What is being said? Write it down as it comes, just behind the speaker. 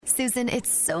Susan, it's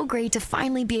so great to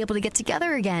finally be able to get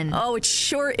together again. Oh, it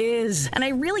sure is. And I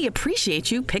really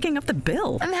appreciate you picking up the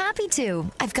bill. I'm happy to.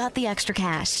 I've got the extra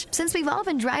cash. Since we've all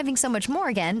been driving so much more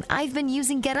again, I've been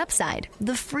using Get Upside,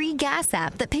 the free gas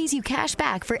app that pays you cash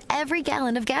back for every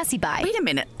gallon of gas you buy. Wait a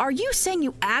minute. Are you saying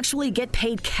you actually get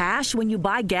paid cash when you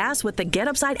buy gas with the Get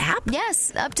Upside app?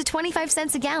 Yes, up to 25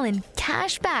 cents a gallon.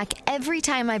 Cash back every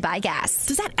time I buy gas.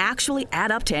 Does that actually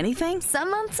add up to anything?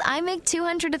 Some months I make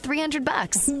 $200 to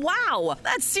 $300. Wow,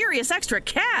 that's serious extra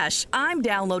cash. I'm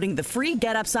downloading the free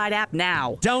Get Upside app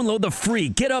now. Download the free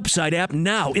Get Upside app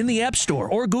now in the App Store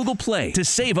or Google Play to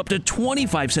save up to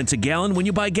 25 cents a gallon when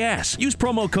you buy gas. Use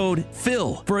promo code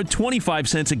PHIL for a 25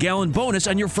 cents a gallon bonus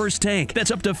on your first tank.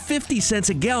 That's up to 50 cents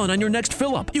a gallon on your next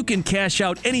fill-up. You can cash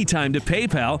out anytime to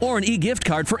PayPal or an e-gift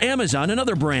card for Amazon and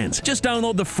other brands. Just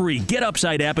download the free Get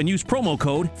Upside app and use promo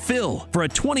code PHIL for a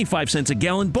 25 cents a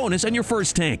gallon bonus on your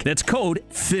first tank. That's code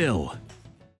PHIL.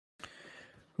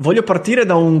 Voglio partire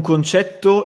da un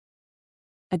concetto.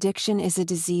 Addiction is a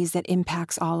disease that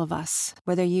impacts all of us.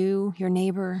 Whether you, your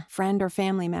neighbor, friend, or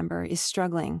family member is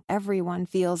struggling, everyone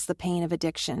feels the pain of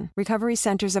addiction. Recovery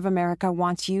Centers of America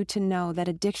wants you to know that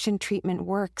addiction treatment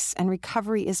works and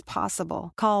recovery is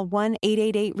possible. Call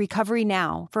 1-888-RECOVERY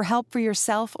now for help for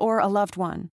yourself or a loved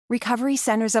one. Recovery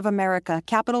Centers of America,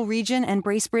 Capital Region, and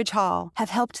Bracebridge Hall have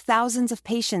helped thousands of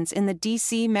patients in the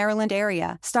D.C., Maryland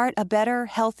area start a better,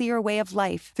 healthier way of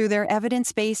life through their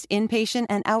evidence-based inpatient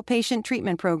and outpatient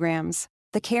treatment programs.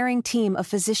 The caring team of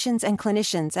physicians and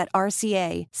clinicians at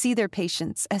RCA see their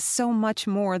patients as so much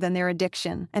more than their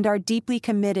addiction and are deeply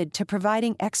committed to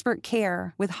providing expert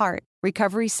care with heart.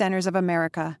 Recovery Centers of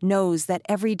America knows that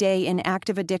every day in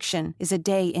active addiction is a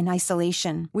day in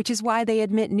isolation, which is why they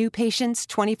admit new patients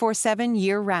 24/7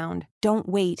 year-round. Don't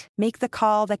wait. Make the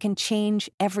call that can change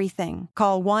everything.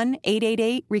 Call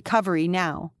 1-888-RECOVERY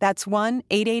now. That's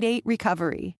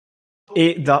 1-888-RECOVERY.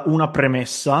 E da una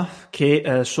premessa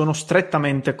che sono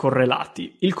strettamente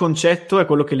correlati. Il concetto è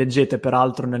quello che leggete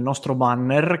peraltro nel nostro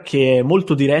banner, che è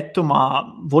molto diretto, ma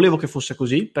volevo che fosse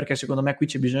così, perché secondo me qui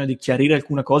c'è bisogno di chiarire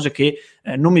alcune cose che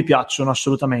non mi piacciono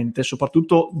assolutamente,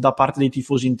 soprattutto da parte dei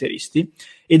tifosi interisti,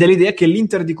 ed è l'idea che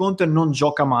l'Inter di Conte non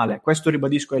gioca male. Questo,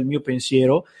 ribadisco, è il mio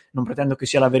pensiero, non pretendo che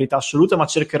sia la verità assoluta, ma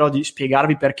cercherò di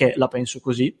spiegarvi perché la penso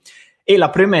così. E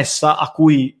la premessa a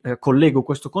cui collego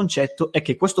questo concetto è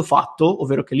che questo fatto,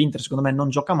 ovvero che l'Inter secondo me non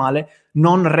gioca male,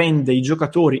 non rende i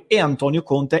giocatori e Antonio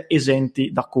Conte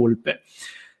esenti da colpe.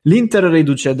 L'Inter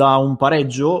reduce da un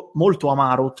pareggio molto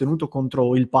amaro ottenuto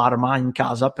contro il Parma in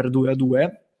casa per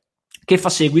 2-2, che fa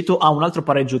seguito a un altro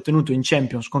pareggio ottenuto in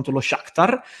Champions contro lo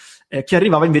Shakhtar, che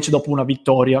arrivava invece dopo una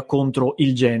vittoria contro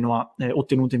il Genoa,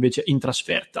 ottenuta invece in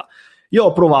trasferta. Io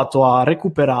ho provato a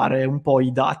recuperare un po'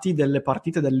 i dati delle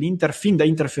partite dell'Inter fin da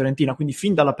Inter-Fiorentina, quindi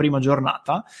fin dalla prima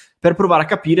giornata, per provare a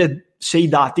capire se i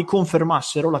dati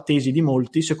confermassero la tesi di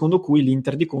molti secondo cui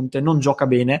l'Inter di Conte non gioca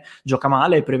bene, gioca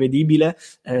male, è prevedibile,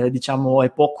 diciamo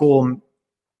è poco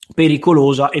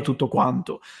pericolosa e tutto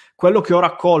quanto. Quello che ho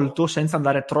raccolto, senza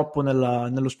andare troppo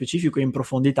nello specifico e in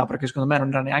profondità, perché secondo me non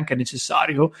era neanche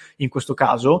necessario in questo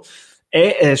caso,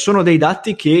 sono dei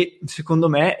dati che secondo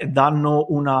me danno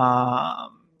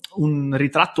un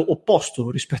ritratto opposto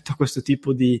rispetto a questo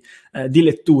tipo di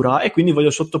lettura, e quindi voglio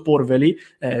sottoporli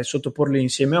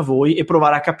insieme a voi e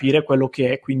provare a capire quello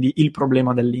che è quindi il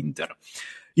problema dell'Inter.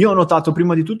 Io ho notato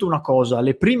prima di tutto una cosa: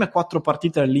 le prime 4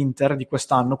 partite dell'Inter di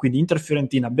quest'anno, quindi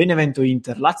Inter-Fiorentina,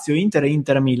 Benevento-Inter, Lazio-Inter e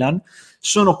Inter-Milan,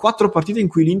 sono 4 partite in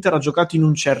cui l'Inter ha giocato in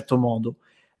un certo modo.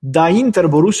 Da Inter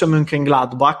Borussia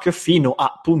Mönchengladbach fino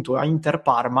appunto a Inter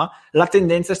Parma la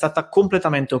tendenza è stata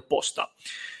completamente opposta.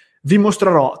 Vi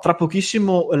mostrerò tra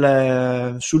pochissimo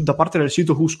da parte del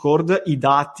sito WhoScored i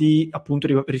dati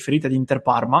appunto riferiti ad Inter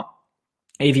Parma,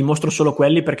 e vi mostro solo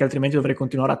quelli perché altrimenti dovrei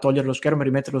continuare a togliere lo schermo e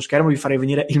rimettere lo schermo, vi farei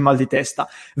venire il mal di testa.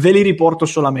 Ve li riporto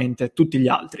solamente, tutti gli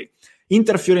altri.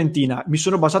 Inter-Fiorentina, mi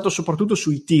sono basato soprattutto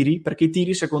sui tiri, perché i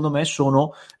tiri secondo me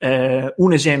sono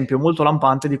un esempio molto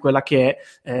lampante di quella che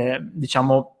è,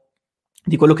 diciamo,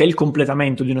 di quello che è il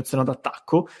completamento di un'azione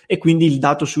d'attacco, e quindi il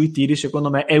dato sui tiri secondo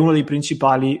me è uno dei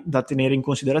principali da tenere in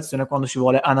considerazione quando si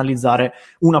vuole analizzare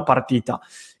una partita.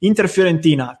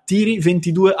 Inter-Fiorentina, tiri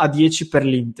 22-10 per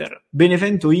l'Inter,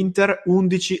 Benevento-Inter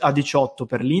 11-18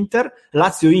 per l'Inter,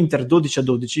 Lazio-Inter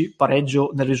 12-12, pareggio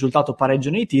nel risultato,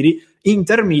 pareggio nei tiri,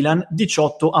 Inter-Milan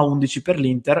 18-11 per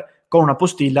l'Inter, con una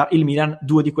postilla: il Milan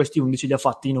 2 di questi 11 li ha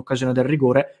fatti in occasione del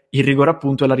rigore, il rigore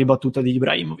appunto è la ribattuta di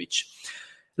Ibrahimovic.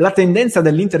 La tendenza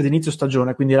dell'Inter di inizio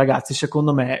stagione, quindi ragazzi,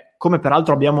 secondo me, come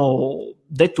peraltro abbiamo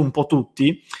detto un po'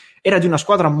 tutti, era di una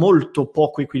squadra molto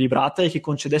poco equilibrata e che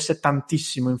concedesse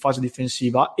tantissimo in fase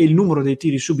difensiva, e il numero dei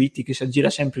tiri subiti, che si aggira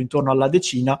sempre intorno alla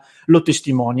decina, lo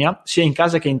testimonia, sia in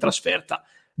casa che in trasferta.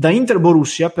 Da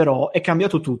Inter-Borussia però è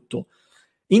cambiato tutto.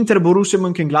 Inter-Borussia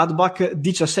Mönchengladbach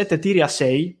 17 tiri a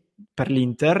 6 per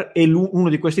l'Inter, e uno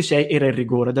di questi 6 era il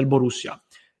rigore del Borussia.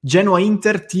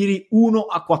 Genoa-Inter tiri 1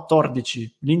 a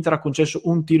 14, l'Inter ha concesso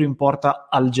un tiro in porta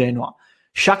al Genoa.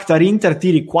 Shakhtar-Inter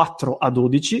tiri 4 a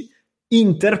 12,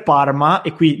 Inter-Parma,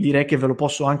 e qui direi che ve lo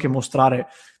posso anche mostrare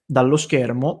dallo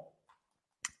schermo,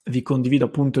 vi condivido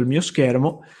appunto il mio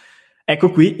schermo,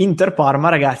 ecco qui, Inter-Parma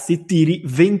ragazzi, tiri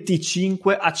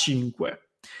 25 a 5.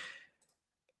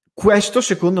 Questo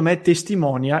secondo me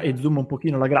testimonia, e zoom un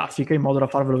pochino la grafica in modo da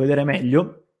farvelo vedere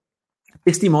meglio,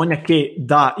 testimonia che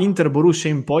da Inter-Borussia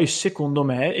in poi, secondo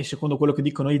me, e secondo quello che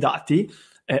dicono i dati,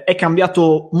 è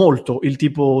cambiato molto il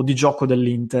tipo di gioco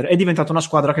dell'Inter. È diventata una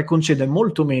squadra che concede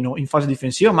molto meno in fase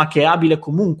difensiva, ma che è abile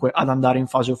comunque ad andare in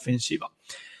fase offensiva.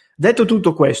 Detto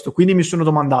tutto questo, quindi mi sono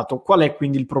domandato qual è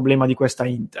quindi il problema di questa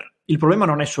Inter. Il problema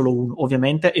non è solo uno,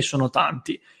 ovviamente, e sono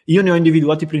tanti. Io ne ho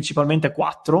individuati principalmente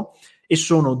 4, e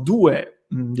sono 2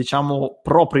 diciamo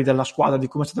propri della squadra, di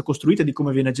come è stata costruita e di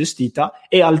come viene gestita,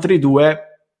 e altri 2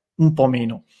 un po'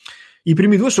 meno. I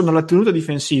primi 2 sono la tenuta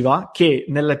difensiva, che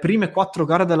nelle prime 4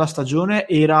 gare della stagione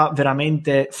era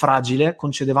veramente fragile,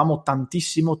 concedevamo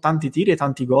tantissimo, tanti tiri e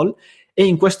tanti gol, e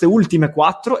in queste ultime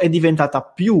 4 è diventata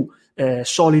più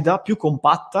solida, più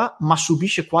compatta, ma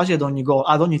subisce quasi ad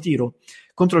ogni tiro.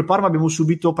 Contro il Parma abbiamo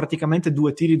subito praticamente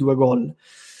 2 tiri, 2 gol.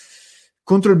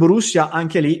 Contro il Borussia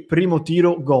anche lì primo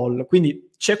tiro gol, quindi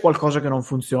c'è qualcosa che non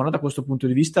funziona da questo punto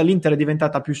di vista. L'Inter è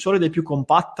diventata più solida e più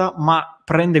compatta, ma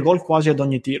prende gol quasi ad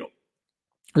ogni tiro.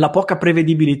 La poca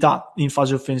prevedibilità in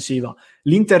fase offensiva,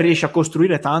 l'Inter riesce a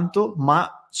costruire tanto,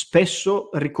 ma spesso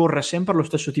ricorre sempre allo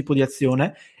stesso tipo di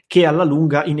azione, che alla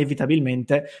lunga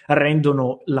inevitabilmente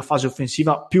rendono la fase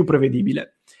offensiva più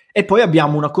prevedibile. E poi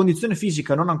abbiamo una condizione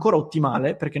fisica non ancora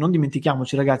ottimale, perché non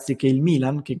dimentichiamoci ragazzi che il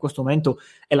Milan, che in questo momento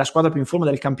è la squadra più in forma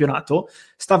del campionato,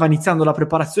 stava iniziando la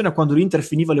preparazione quando l'Inter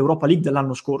finiva l'Europa League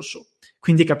dell'anno scorso.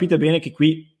 Quindi capite bene che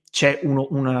qui c'è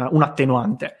un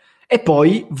attenuante. E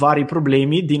poi vari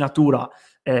problemi di natura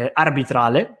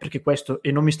arbitrale, perché questo,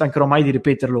 e non mi stancherò mai di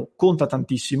ripeterlo, conta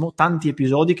tantissimo. Tanti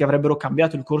episodi che avrebbero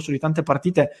cambiato il corso di tante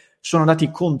partite sono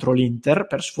andati contro l'Inter,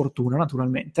 per sfortuna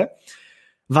naturalmente.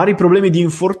 Vari problemi di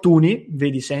infortuni,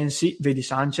 vedi Sensi, vedi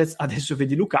Sanchez, adesso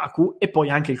vedi Lukaku, e poi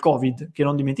anche il Covid, che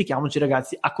non dimentichiamoci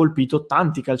ragazzi, ha colpito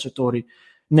tanti calciatori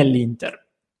nell'Inter.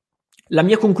 La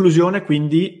mia conclusione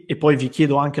quindi, e poi vi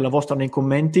chiedo anche la vostra nei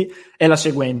commenti, è la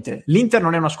seguente. L'Inter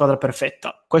non è una squadra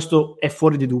perfetta, questo è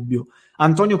fuori di dubbio.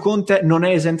 Antonio Conte non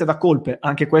è esente da colpe,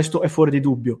 anche questo è fuori di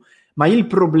dubbio. Ma il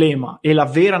problema e la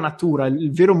vera natura,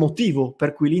 il vero motivo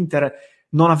per cui l'Inter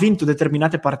non ha vinto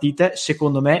determinate partite,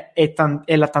 secondo me,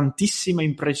 è la tantissima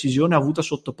imprecisione avuta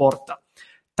sotto porta.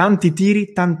 Tanti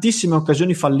tiri, tantissime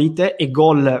occasioni fallite e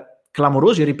gol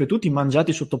clamorosi e ripetuti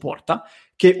mangiati sotto porta,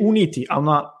 che uniti a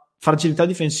una fragilità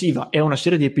difensiva e a una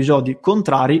serie di episodi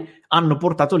contrari hanno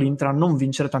portato l'Inter a non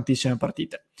vincere tantissime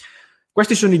partite.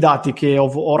 Questi sono i dati che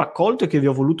ho raccolto e che vi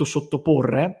ho voluto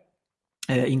sottoporre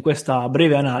in questa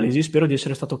breve analisi. Spero di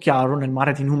essere stato chiaro nel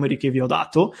mare di numeri che vi ho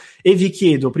dato, e vi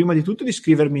chiedo prima di tutto di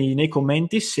scrivermi nei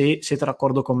commenti se siete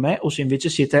d'accordo con me o se invece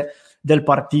siete del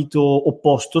partito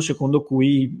opposto, secondo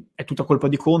cui è tutta colpa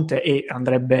di Conte e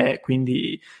andrebbe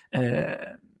quindi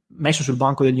messo sul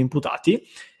banco degli imputati.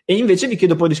 E invece vi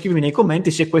chiedo poi di scrivermi nei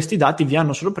commenti se questi dati vi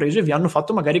hanno sorpreso e vi hanno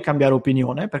fatto magari cambiare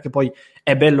opinione, perché poi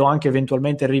è bello anche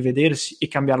eventualmente rivedersi e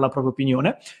cambiare la propria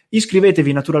opinione.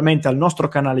 Iscrivetevi naturalmente al nostro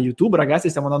canale YouTube, ragazzi,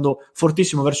 stiamo andando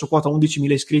fortissimo verso quota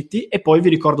 11.000 iscritti, e poi vi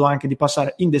ricordo anche di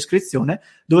passare in descrizione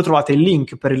dove trovate il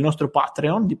link per il nostro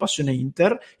Patreon di Passione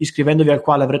Inter, iscrivendovi al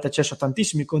quale avrete accesso a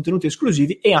tantissimi contenuti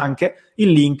esclusivi, e anche il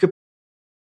link.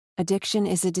 Addiction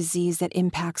is a disease that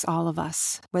impacts all of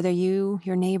us. Whether you,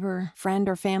 your neighbor, friend,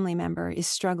 or family member is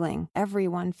struggling,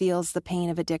 everyone feels the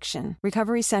pain of addiction.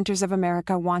 Recovery Centers of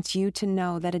America wants you to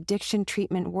know that addiction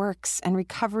treatment works and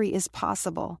recovery is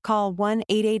possible. Call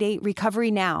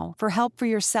 1-888-RECOVERY now for help for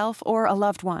yourself or a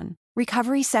loved one.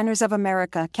 Recovery Centers of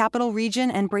America, Capital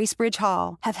Region, and Bracebridge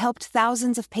Hall have helped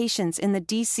thousands of patients in the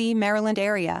D.C., Maryland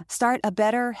area start a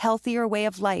better, healthier way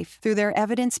of life through their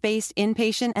evidence-based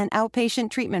inpatient and outpatient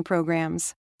treatment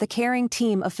programs. The caring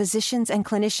team of physicians and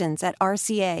clinicians at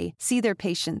RCA see their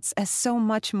patients as so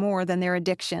much more than their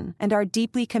addiction and are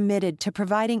deeply committed to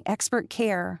providing expert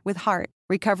care with heart.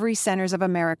 Recovery Centers of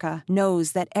America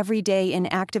knows that every day in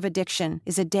active addiction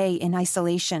is a day in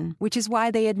isolation, which is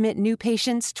why they admit new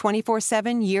patients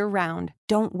 24/7 year-round.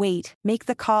 Don't wait. Make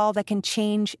the call that can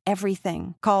change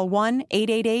everything. Call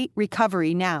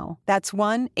 1-888-RECOVERY now. That's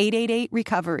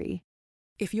 1-888-RECOVERY.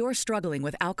 If you're struggling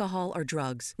with alcohol or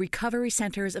drugs, Recovery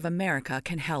Centers of America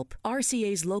can help.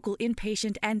 RCA's local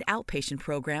inpatient and outpatient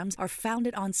programs are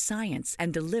founded on science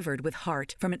and delivered with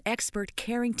heart from an expert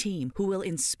caring team who will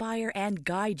inspire and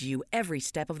guide you every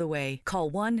step of the way. Call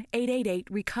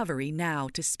 1-888-RECOVERY now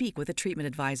to speak with a treatment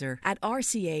advisor. At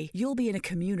RCA, you'll be in a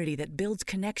community that builds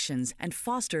connections and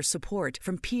fosters support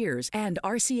from peers and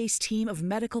RCA's team of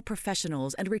medical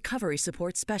professionals and recovery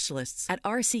support specialists. At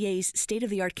RCA's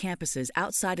state-of-the-art campuses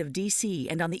outside of D.C.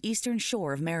 and on the Eastern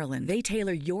Shore of Maryland, they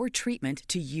tailor your treatment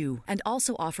to you and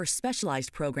also offer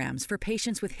specialized programs for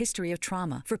patients with history of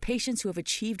trauma, for patients who have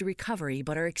achieved recovery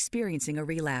but are experiencing a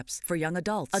relapse, for young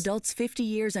adults, adults 50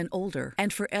 years and older,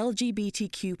 and for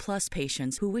LGBTQ plus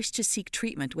patients who wish to seek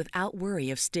treatment without worry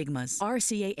of stigmas.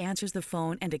 RCA answers the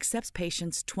phone and accepts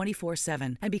patients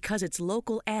 24/7. And because it's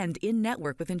local and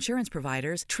in-network with insurance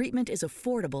providers, treatment is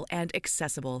affordable and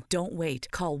accessible. Don't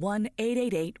wait. Call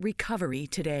 1-888-RECOVERY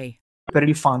today. Per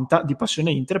il Fanta di Passione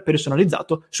Inter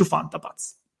personalizzato su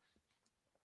FantaPaz.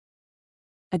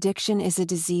 Addiction is a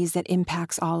disease that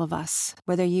impacts all of us.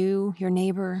 Whether you, your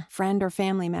neighbor, friend, or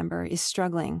family member is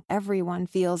struggling, everyone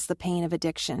feels the pain of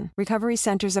addiction. Recovery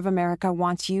Centers of America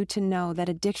wants you to know that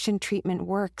addiction treatment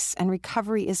works and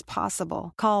recovery is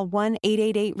possible. Call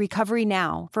 1-888-RECOVERY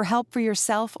now for help for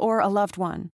yourself or a loved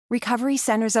one. Recovery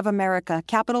Centers of America,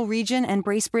 Capital Region, and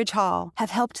Bracebridge Hall have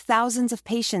helped thousands of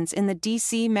patients in the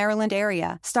D.C., Maryland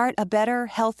area start a better,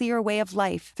 healthier way of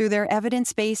life through their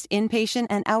evidence-based inpatient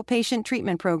and outpatient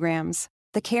treatment programs.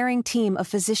 The caring team of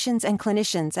physicians and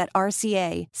clinicians at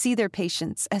RCA see their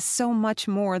patients as so much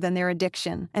more than their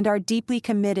addiction and are deeply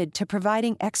committed to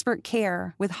providing expert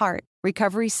care with heart.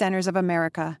 Recovery Centers of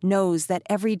America knows that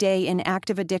every day in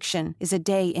active addiction is a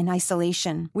day in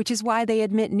isolation, which is why they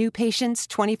admit new patients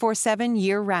 24/7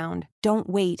 year-round. Don't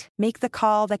wait. Make the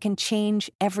call that can change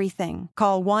everything.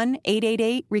 Call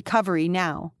 1-888-RECOVERY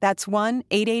now. That's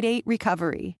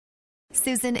 1-888-RECOVERY.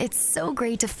 Susan, it's so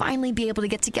great to finally be able to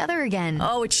get together again.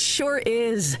 Oh, it sure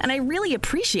is. And I really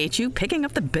appreciate you picking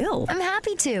up the bill. I'm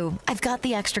happy to. I've got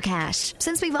the extra cash.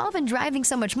 Since we've all been driving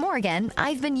so much more again,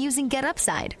 I've been using Get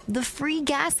Upside, the free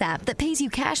gas app that pays you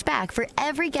cash back for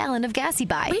every gallon of gas you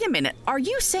buy. Wait a minute. Are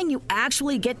you saying you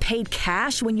actually get paid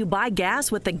cash when you buy gas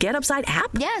with the Get Upside app?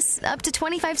 Yes, up to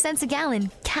 25 cents a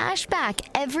gallon. Cash back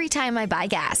every time I buy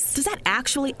gas. Does that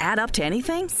actually add up to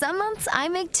anything? Some months I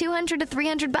make $200 to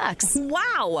 $300.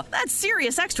 Wow, that's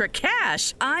serious extra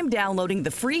cash. I'm downloading the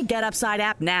free Get Upside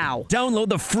app now. Download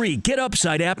the free Get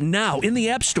Upside app now in the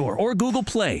App Store or Google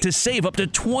Play to save up to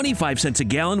 25 cents a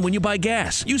gallon when you buy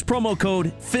gas. Use promo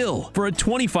code PHIL for a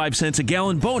 25 cents a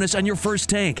gallon bonus on your first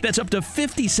tank. That's up to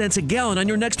 50 cents a gallon on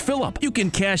your next fill-up. You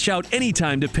can cash out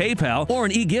anytime to PayPal or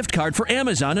an e-gift card for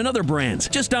Amazon and other brands.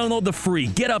 Just download the free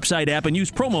Get Upside app and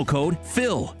use promo code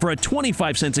PHIL for a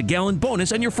 25 cents a gallon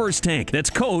bonus on your first tank.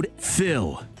 That's code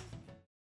PHIL.